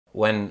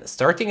When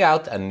starting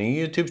out a new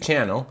YouTube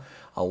channel,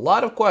 a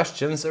lot of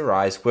questions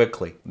arise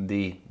quickly.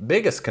 The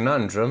biggest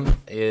conundrum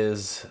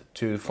is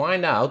to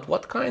find out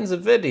what kinds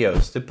of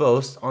videos to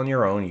post on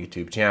your own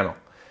YouTube channel.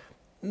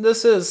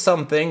 This is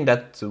something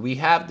that we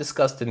have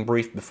discussed in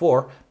brief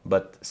before,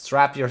 but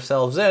strap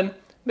yourselves in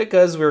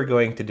because we're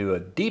going to do a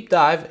deep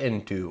dive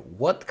into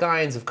what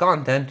kinds of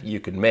content you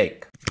can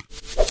make.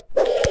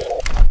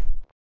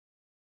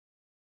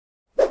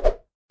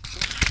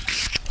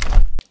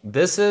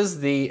 This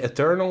is the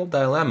eternal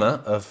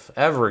dilemma of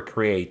every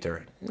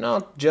creator,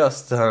 not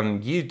just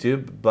on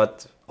YouTube,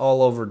 but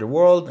all over the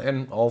world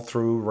and all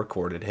through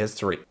recorded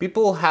history.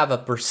 People have a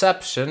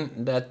perception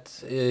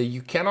that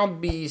you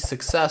cannot be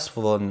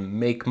successful and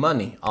make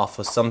money off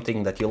of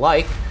something that you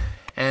like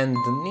and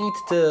need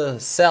to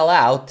sell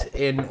out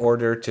in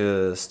order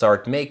to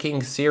start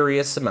making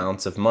serious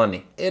amounts of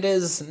money. It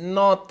is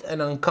not an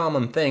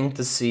uncommon thing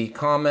to see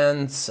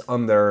comments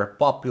under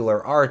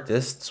popular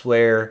artists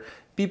where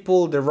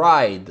people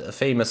deride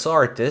famous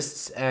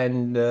artists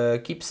and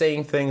keep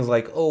saying things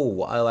like,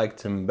 oh, I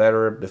liked him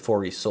better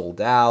before he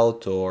sold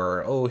out,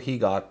 or oh, he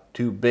got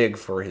too big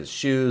for his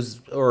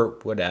shoes, or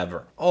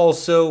whatever.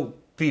 Also,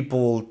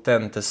 people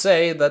tend to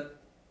say that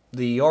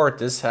the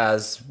artist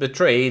has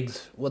betrayed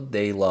what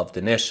they loved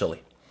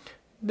initially.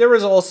 There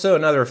is also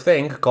another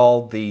thing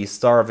called the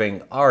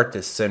starving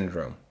artist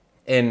syndrome.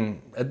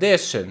 In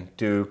addition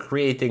to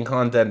creating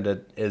content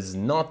that is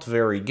not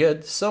very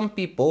good, some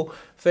people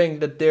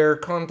think that their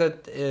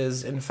content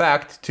is in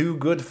fact too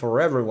good for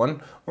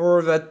everyone,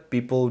 or that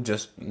people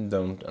just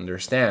don't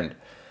understand.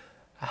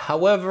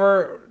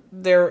 However,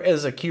 there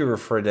is a cure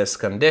for this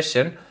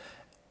condition,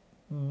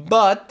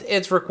 but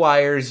it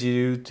requires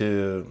you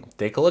to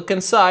take a look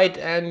inside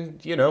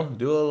and,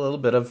 do a little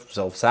bit of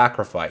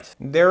self-sacrifice.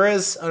 There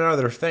is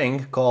another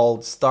thing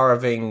called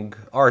starving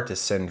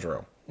artist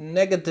syndrome.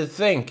 Negative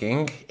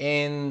thinking,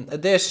 in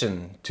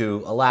addition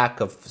to a lack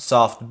of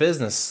soft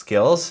business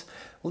skills,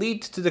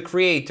 lead to the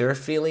creator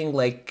feeling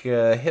like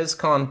his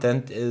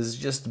content is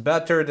just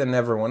better than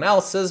everyone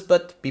else's,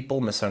 but people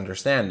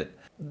misunderstand it.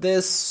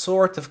 This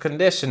sort of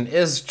condition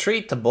is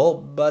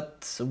treatable,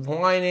 but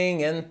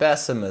whining and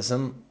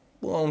pessimism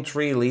won't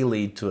really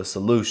lead to a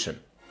solution.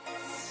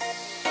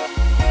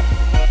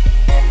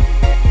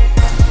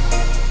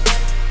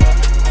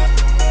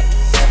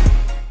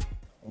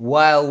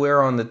 While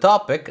we're on the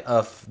topic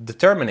of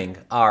determining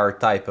our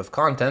type of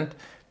content,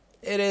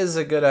 it is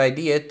a good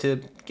idea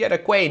to get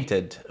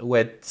acquainted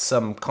with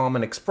some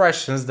common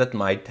expressions that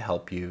might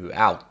help you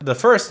out. The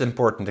first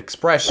important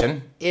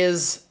expression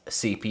is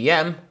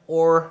CPM,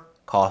 or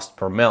cost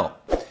per mil.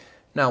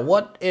 Now,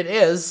 what it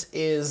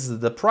is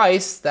the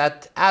price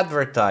that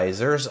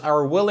advertisers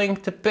are willing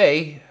to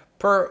pay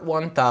per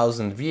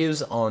 1,000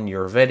 views on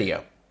your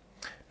video.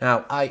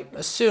 Now, I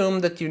assume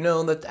that you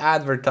know that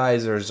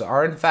advertisers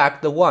are in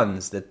fact the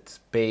ones that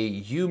pay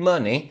you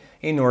money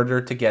in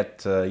order to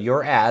get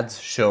your ads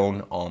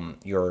shown on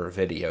your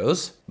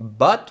videos.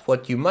 But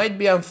what you might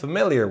be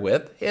unfamiliar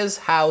with is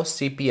how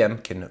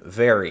CPM can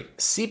vary.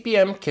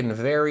 CPM can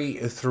vary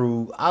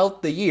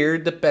throughout the year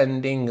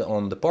depending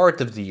on the part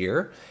of the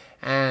year,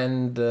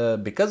 and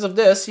because of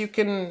this you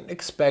can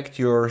expect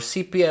your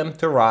CPM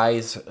to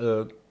rise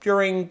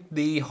during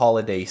the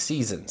holiday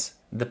seasons.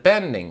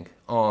 Depending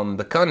on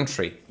the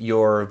country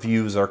your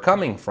views are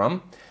coming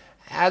from,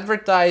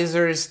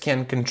 advertisers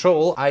can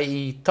control,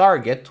 i.e.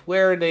 target,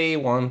 where they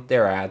want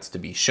their ads to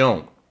be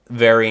shown.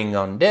 Varying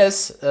on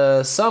this,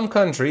 some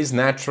countries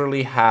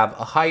naturally have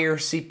a higher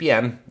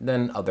CPM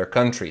than other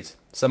countries.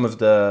 Some of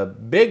the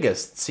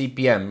biggest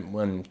CPM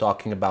when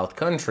talking about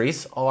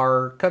countries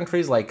are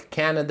countries like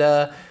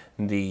Canada,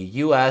 the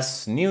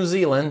US, New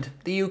Zealand,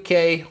 the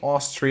UK,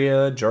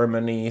 Austria,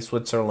 Germany,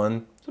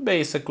 Switzerland, so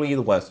basically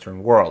the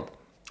Western world.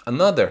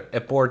 Another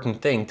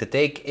important thing to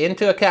take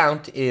into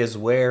account is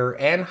where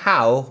and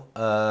how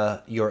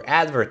your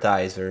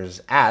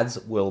advertisers' ads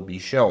will be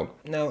shown.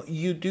 Now,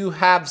 you do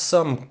have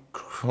some,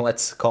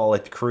 let's call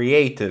it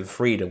creative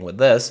freedom with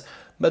this,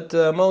 but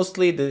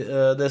mostly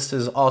this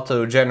is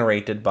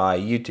auto-generated by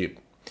YouTube.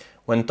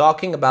 When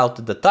talking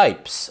about the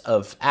types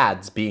of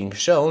ads being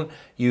shown,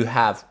 you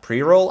have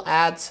pre-roll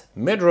ads,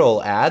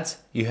 mid-roll ads,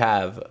 you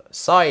have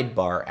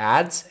sidebar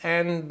ads,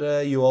 and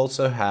you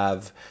also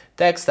have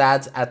text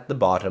ads at the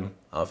bottom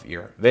of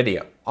your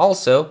video.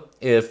 Also,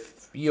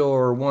 if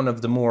you're one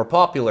of the more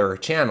popular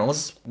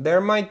channels,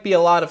 there might be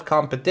a lot of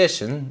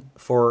competition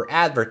for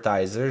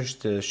advertisers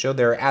to show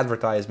their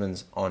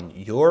advertisements on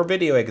your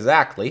video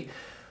exactly,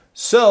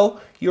 so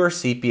your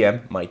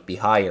CPM might be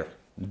higher.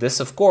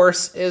 This, of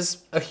course,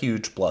 is a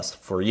huge plus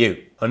for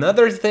you.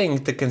 Another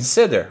thing to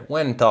consider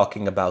when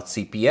talking about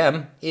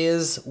CPM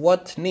is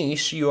what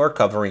niche you are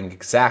covering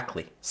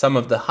exactly. Some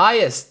of the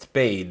highest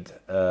paid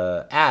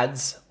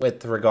ads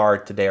with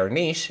regard to their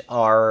niche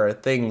are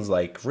things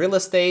like real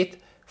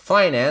estate,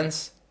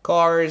 finance,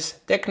 cars,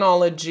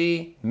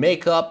 technology,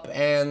 makeup,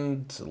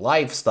 and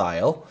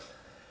lifestyle.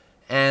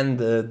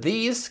 And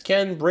these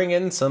can bring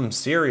in some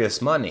serious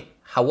money.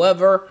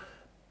 However,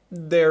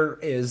 there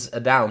is a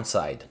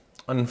downside.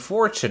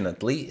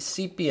 Unfortunately,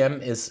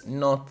 CPM is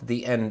not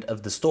the end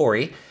of the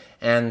story,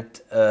 and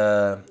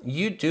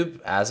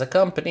YouTube as a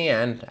company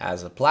and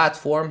as a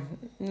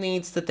platform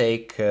needs to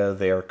take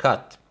their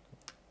cut.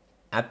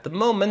 At the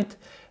moment,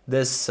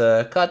 this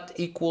cut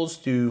equals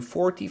to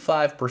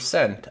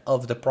 45%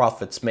 of the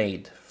profits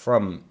made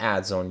from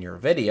ads on your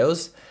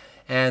videos,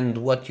 and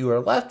what you are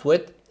left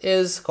with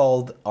is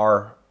called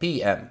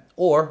RPM,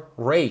 or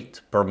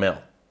rate per mil.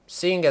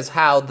 Seeing as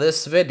how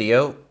this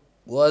video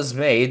was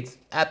made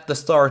at the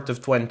start of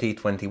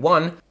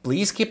 2021,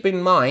 please keep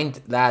in mind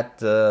that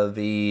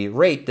the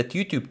rate that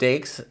YouTube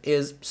takes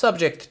is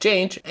subject to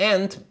change,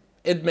 and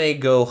it may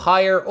go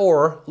higher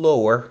or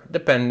lower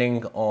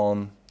depending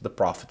on the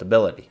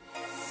profitability.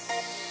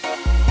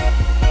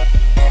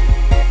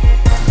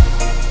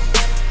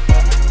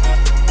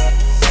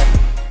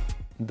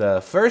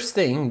 The first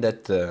thing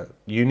that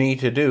you need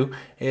to do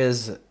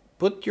is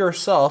put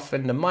yourself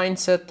in the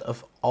mindset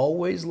of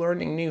always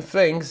learning new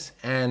things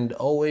and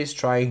always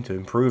trying to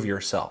improve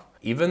yourself.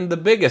 Even the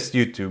biggest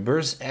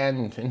YouTubers,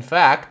 and in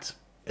fact,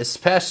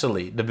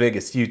 especially the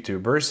biggest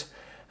YouTubers,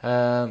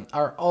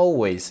 are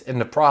always in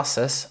the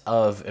process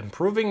of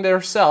improving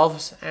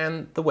themselves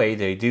and the way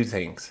they do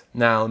things.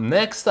 Now,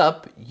 next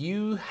up,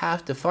 you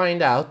have to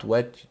find out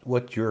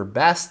what you're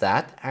best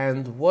at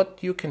and what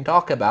you can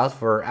talk about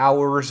for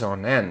hours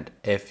on end.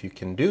 If you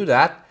can do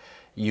that,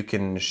 you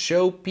can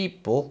show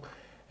people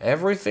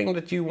everything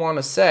that you want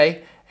to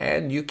say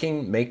and you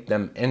can make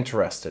them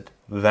interested.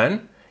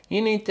 Then,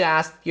 you need to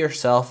ask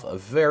yourself a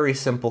very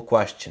simple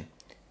question.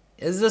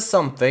 Is this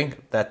something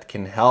that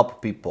can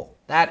help people?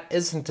 That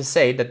isn't to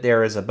say that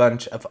there is a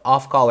bunch of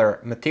off-color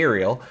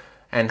material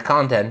and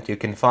content you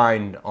can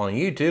find on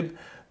YouTube,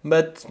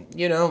 but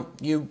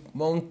you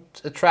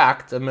won't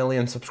attract 1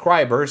 million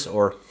subscribers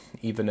or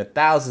even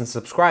 1,000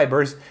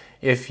 subscribers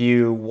if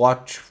you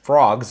watch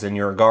frogs in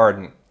your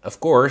garden. Of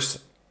course,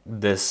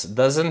 this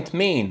doesn't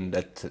mean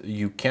that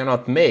you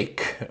cannot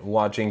make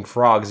watching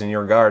frogs in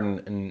your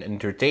garden an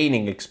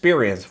entertaining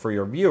experience for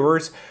your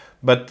viewers,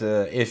 but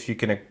if you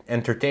can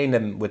entertain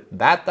them with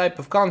that type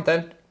of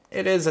content,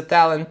 it is a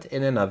talent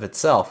in and of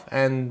itself,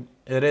 and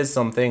it is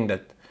something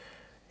that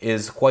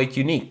is quite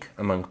unique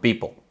among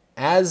people.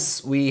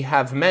 As we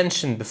have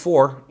mentioned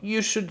before,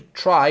 you should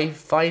try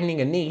finding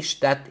a niche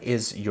that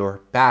is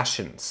your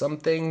passion,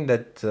 something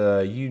that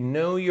you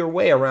know your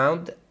way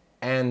around,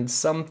 and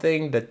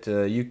something that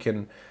you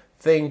can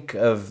think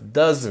of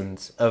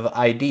dozens of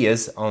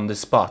ideas on the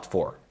spot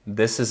for.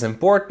 This is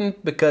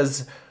important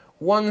because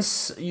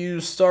once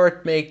you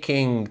start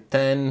making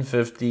 10,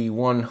 50,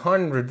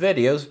 100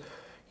 videos,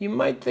 you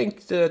might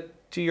think to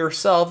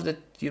yourself that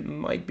you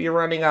might be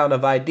running out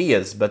of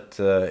ideas, but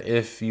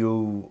if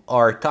you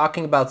are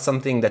talking about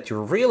something that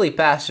you're really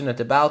passionate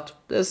about,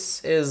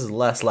 this is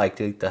less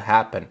likely to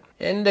happen.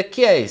 In the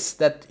case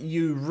that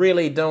you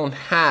really don't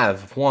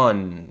have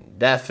one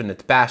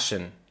definite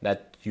passion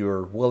that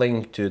you're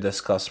willing to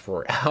discuss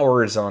for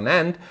hours on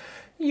end,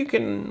 you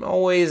can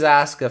always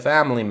ask a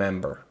family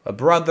member, a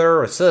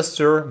brother, a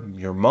sister,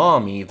 your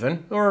mom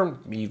even, or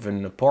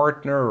even a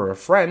partner or a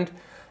friend,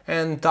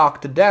 and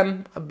talk to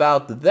them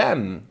about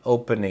them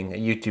opening a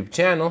YouTube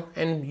channel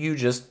and you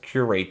just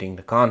curating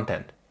the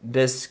content.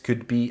 This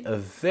could be a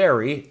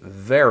very,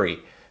 very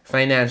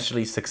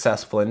financially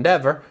successful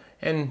endeavor,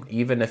 and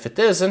even if it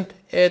isn't,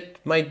 it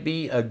might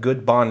be a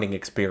good bonding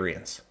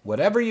experience.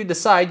 Whatever you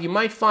decide, you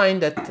might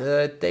find that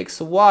it takes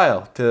a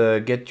while to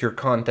get your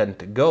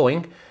content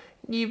going,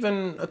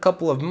 even a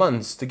couple of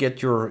months to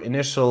get your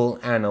initial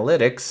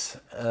analytics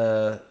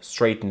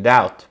straightened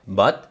out.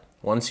 But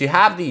once you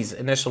have these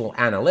initial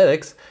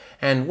analytics,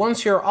 and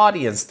once your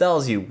audience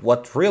tells you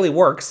what really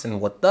works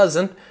and what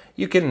doesn't,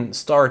 you can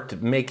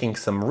start making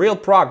some real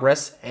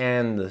progress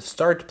and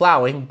start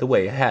plowing the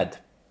way ahead.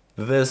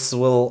 This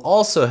will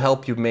also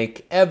help you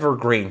make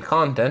evergreen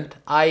content,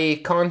 i.e.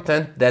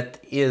 content that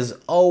is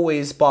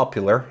always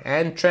popular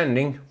and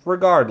trending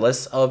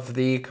regardless of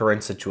the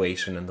current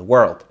situation in the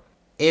world.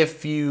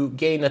 If you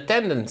gain a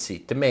tendency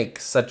to make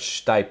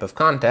such type of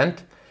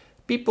content,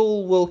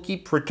 people will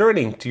keep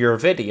returning to your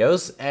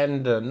videos,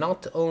 and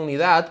not only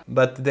that,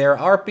 but there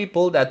are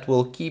people that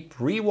will keep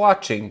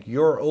rewatching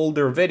your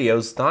older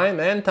videos time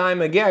and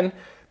time again,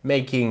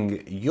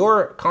 making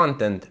your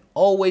content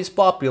always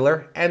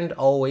popular and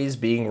always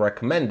being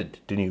recommended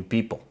to new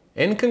people.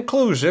 In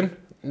conclusion,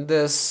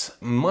 this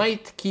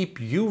might keep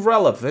you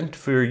relevant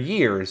for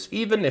years,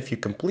 even if you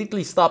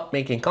completely stop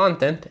making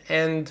content,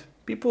 and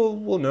people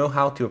will know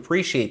how to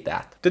appreciate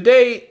that.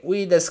 Today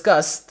we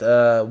discussed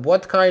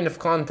what kind of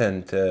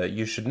content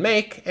you should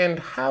make and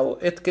how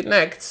it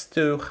connects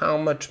to how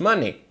much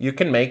money you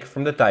can make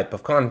from the type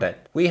of content.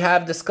 We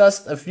have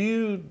discussed a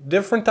few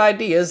different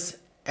ideas,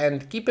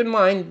 and keep in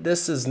mind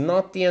this is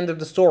not the end of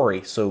the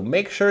story, so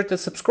make sure to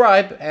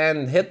subscribe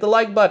and hit the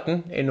like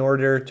button in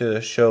order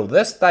to show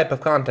this type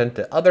of content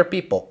to other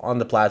people on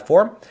the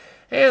platform,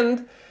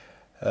 and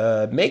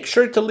make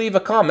sure to leave a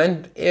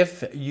comment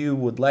if you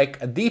would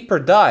like a deeper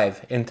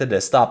dive into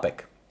this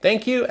topic.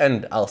 Thank you,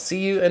 and I'll see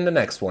you in the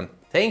next one.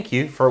 Thank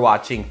you for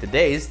watching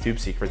today's Tube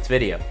Secrets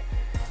video.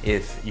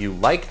 If you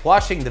liked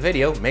watching the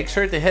video, make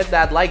sure to hit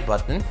that like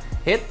button,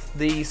 hit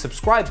the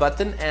subscribe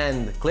button,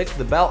 and click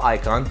the bell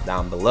icon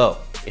down below.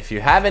 If you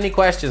have any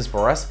questions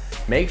for us,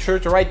 make sure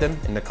to write them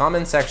in the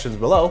comment sections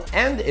below.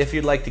 And if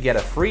you'd like to get a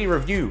free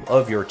review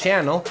of your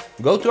channel,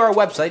 go to our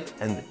website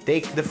and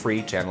take the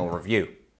free channel review.